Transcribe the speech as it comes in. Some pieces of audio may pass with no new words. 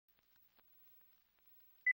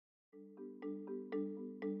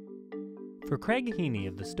For Craig Heaney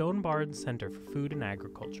of the Stone Barn Center for Food and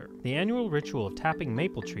Agriculture, the annual ritual of tapping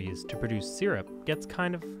maple trees to produce syrup gets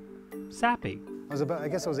kind of sappy. I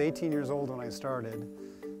guess I was 18 years old when I started,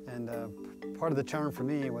 and part of the charm for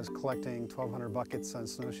me was collecting 1,200 buckets on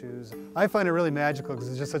snowshoes. I find it really magical because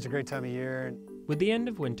it's just such a great time of year. With the end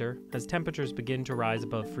of winter, as temperatures begin to rise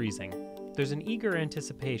above freezing, there's an eager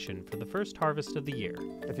anticipation for the first harvest of the year.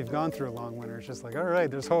 If you've gone through a long winter, it's just like, all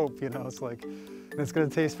right, there's hope, you know, it's like, it's gonna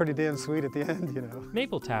taste pretty damn sweet at the end, you know.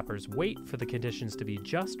 Maple tappers wait for the conditions to be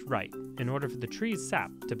just right in order for the tree's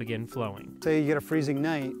sap to begin flowing. Say you get a freezing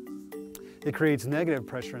night, it creates negative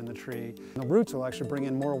pressure in the tree. The roots will actually bring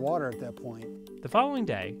in more water at that point. The following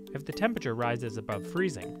day, if the temperature rises above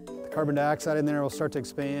freezing, the carbon dioxide in there will start to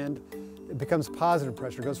expand. It becomes positive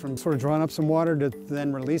pressure. It goes from sort of drawing up some water to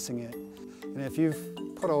then releasing it. And if you've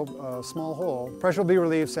put a small hole, pressure will be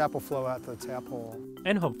relieved, sap will flow out the tap hole.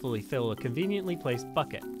 And hopefully fill a conveniently placed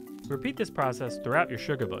bucket. Repeat this process throughout your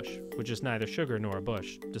sugar bush, which is neither sugar nor a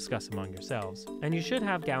bush, discuss among yourselves, and you should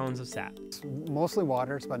have gallons of sap. It's mostly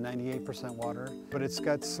water, it's about 98% water, but it's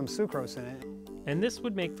got some sucrose in it. And this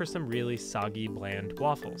would make for some really soggy, bland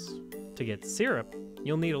waffles. To get syrup,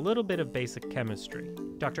 you'll need a little bit of basic chemistry.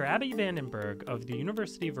 Dr. Abby Vandenberg of the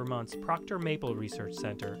University of Vermont's Proctor Maple Research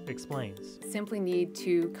Center explains. Simply need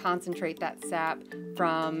to concentrate that sap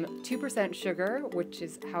from 2% sugar, which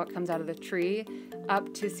is how it comes out of the tree,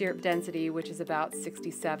 up to syrup density, which is about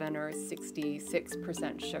 67 or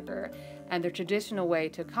 66% sugar. And the traditional way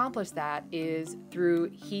to accomplish that is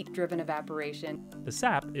through heat-driven evaporation. The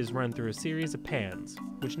sap is run through a series of pans,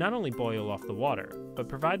 which not only boil off the water, but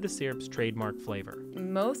provide the syrup's trademark flavor.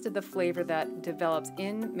 Most of the flavor that develops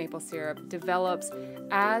in maple syrup develops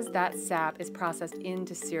as that sap is processed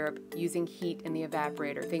into syrup using heat in the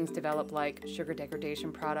evaporator. Things develop like sugar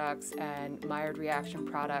degradation products and Maillard reaction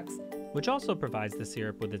products. Which also provides the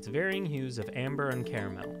syrup with its varying hues of amber and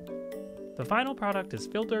caramel. The final product is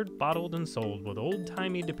filtered, bottled, and sold with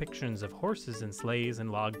old-timey depictions of horses and sleighs and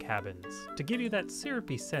log cabins to give you that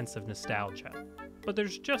syrupy sense of nostalgia. But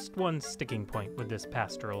there's just one sticking point with this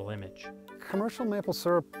pastoral image. Commercial maple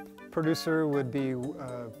syrup producer would be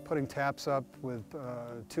putting taps up with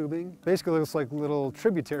tubing. Basically, it looks like little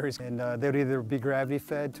tributaries, and they would either be gravity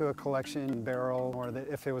fed to a collection barrel, or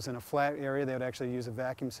if it was in a flat area, they would actually use a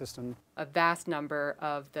vacuum system. A vast number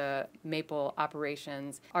of the maple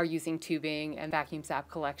operations are using tubing and vacuum sap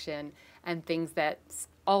collection and things that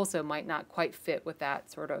also might not quite fit with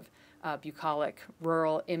that sort of bucolic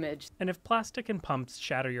rural image. And if plastic and pumps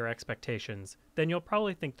shatter your expectations, then you'll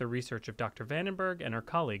probably think the research of Dr. Vandenberg and her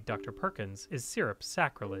colleague Dr. Perkins is syrup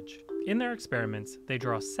sacrilege. In their experiments, they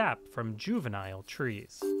draw sap from juvenile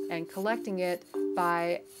trees. And collecting it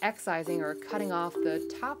by excising or cutting off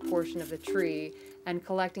the top portion of the tree and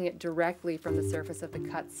collecting it directly from the surface of the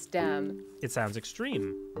cut stem. It sounds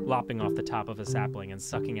extreme, lopping off the top of a sapling and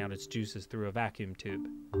sucking out its juices through a vacuum tube.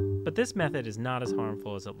 But this method is not as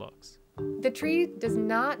harmful as it looks. The tree does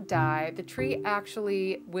not die. The tree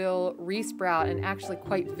actually will resprout, and actually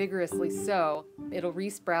quite vigorously so. It'll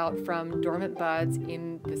resprout from dormant buds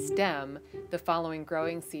in the stem the following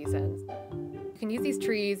growing seasons. You can use these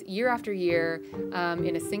trees year after year.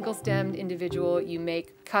 In a single-stemmed individual, you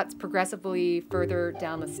make cuts progressively further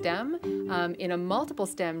down the stem. In a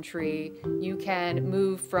multiple-stem tree, you can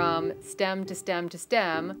move from stem to stem to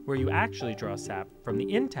stem, where you actually draw sap from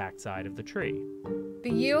the intact side of the tree. The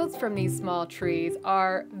yields from these small trees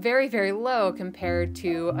are very, very low compared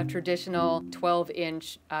to a traditional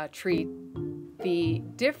 12-inch tree. The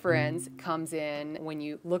difference comes in when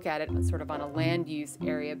you look at it sort of on a land use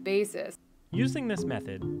area basis. Using this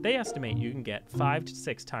method, they estimate you can get 5 to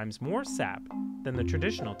 6 times more sap than the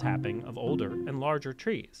traditional tapping of older and larger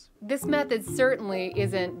trees. This method certainly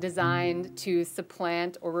isn't designed to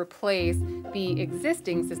supplant or replace the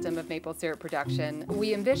existing system of maple syrup production.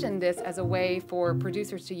 We envision this as a way for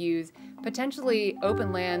producers to use potentially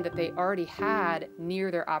open land that they already had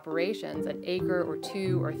near their operations, an acre or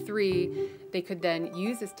 2 or 3. They could then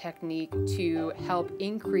use this technique to help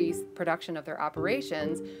increase production of their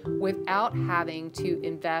operations without having to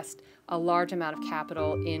invest a large amount of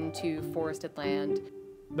capital into forested land.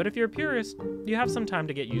 But if you're a purist, you have some time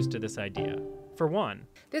to get used to this idea. For one,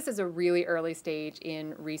 this is a really early stage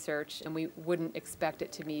in research, and we wouldn't expect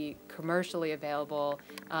it to be commercially available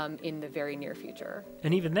in the very near future.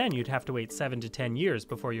 And even then, you'd have to wait 7 to 10 years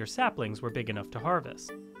before your saplings were big enough to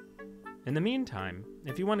harvest. In the meantime,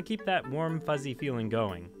 if you want to keep that warm, fuzzy feeling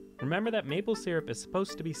going, remember that maple syrup is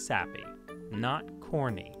supposed to be sappy, not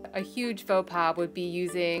corny. A huge faux pas would be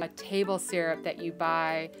using a table syrup that you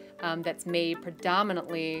buy that's made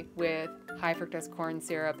predominantly with high fructose corn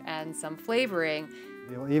syrup and some flavoring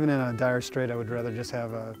Even in a dire strait, I would rather just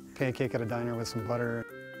have a pancake at a diner with some butter.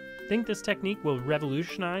 Think this technique will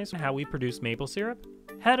revolutionize how we produce maple syrup?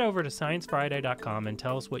 Head over to sciencefriday.com and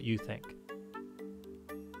tell us what you think.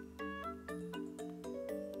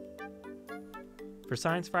 For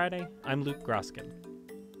Science Friday, I'm Luke Groskin.